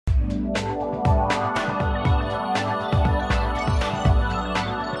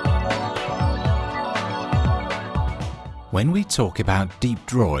When we talk about deep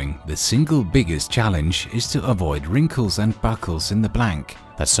drawing, the single biggest challenge is to avoid wrinkles and buckles in the blank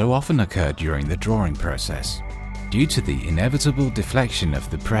that so often occur during the drawing process. Due to the inevitable deflection of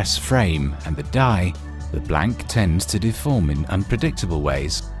the press frame and the die, the blank tends to deform in unpredictable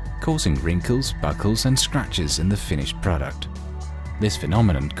ways, causing wrinkles, buckles and scratches in the finished product. This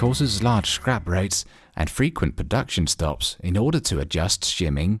phenomenon causes large scrap rates and frequent production stops in order to adjust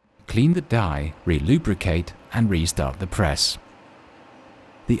shimming, clean the die, re-lubricate and restart the press.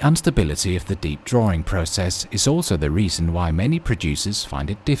 The instability of the deep drawing process is also the reason why many producers find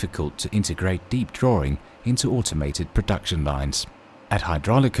it difficult to integrate deep drawing into automated production lines. At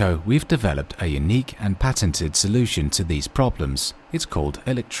Hydraulico, we've developed a unique and patented solution to these problems. It's called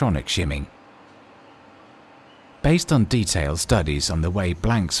Electronic Shimming. Based on detailed studies on the way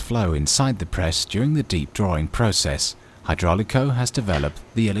blanks flow inside the press during the deep drawing process, Hydraulico has developed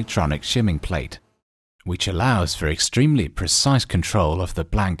the Electronic Shimming plate, which allows for extremely precise control of the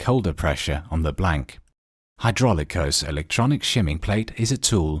blank holder pressure on the blank. Hydraulico's Electronic Shimming plate is a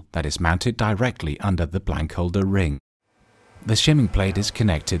tool that is mounted directly under the blank holder ring. The shimming plate is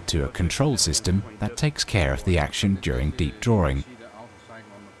connected to a control system that takes care of the action during deep drawing,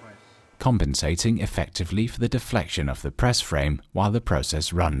 compensating effectively for the deflection of the press frame while the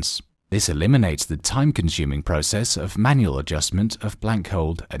process runs. This eliminates the time-consuming process of manual adjustment of blank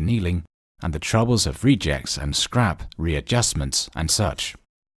hold, annealing, and the troubles of rejects and scrap, readjustments, and such.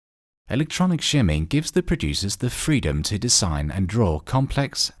 Electronic shimming gives the producers the freedom to design and draw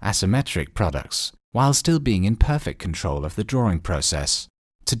complex, asymmetric products, while still being in perfect control of the drawing process.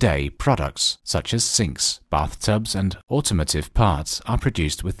 Today, products such as sinks, bathtubs, and automotive parts are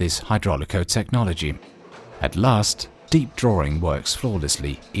produced with this Hydraulico technology. At last, deep drawing works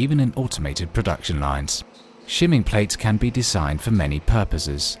flawlessly, even in automated production lines. Shimming plates can be designed for many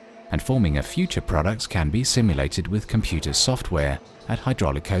purposes, and forming of future products can be simulated with computer software at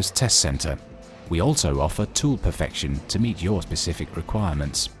Hydraulico's test center. We also offer tool perfection to meet your specific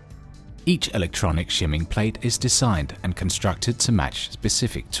requirements. Each electronic shimming plate is designed and constructed to match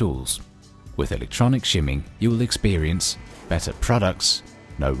specific tools. With electronic shimming, you will experience better products,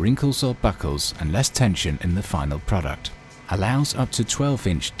 no wrinkles or buckles and less tension in the final product. Allows up to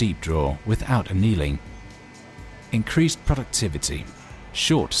 12-inch deep draw without annealing. Increased productivity.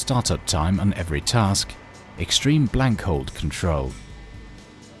 Short startup time on every task, extreme blank hold control,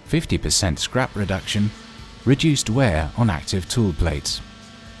 50% scrap reduction, reduced wear on active tool plates,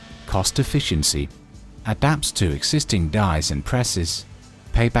 cost efficiency, adapts to existing dies and presses,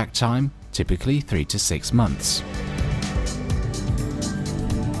 payback time typically 3 to 6 months.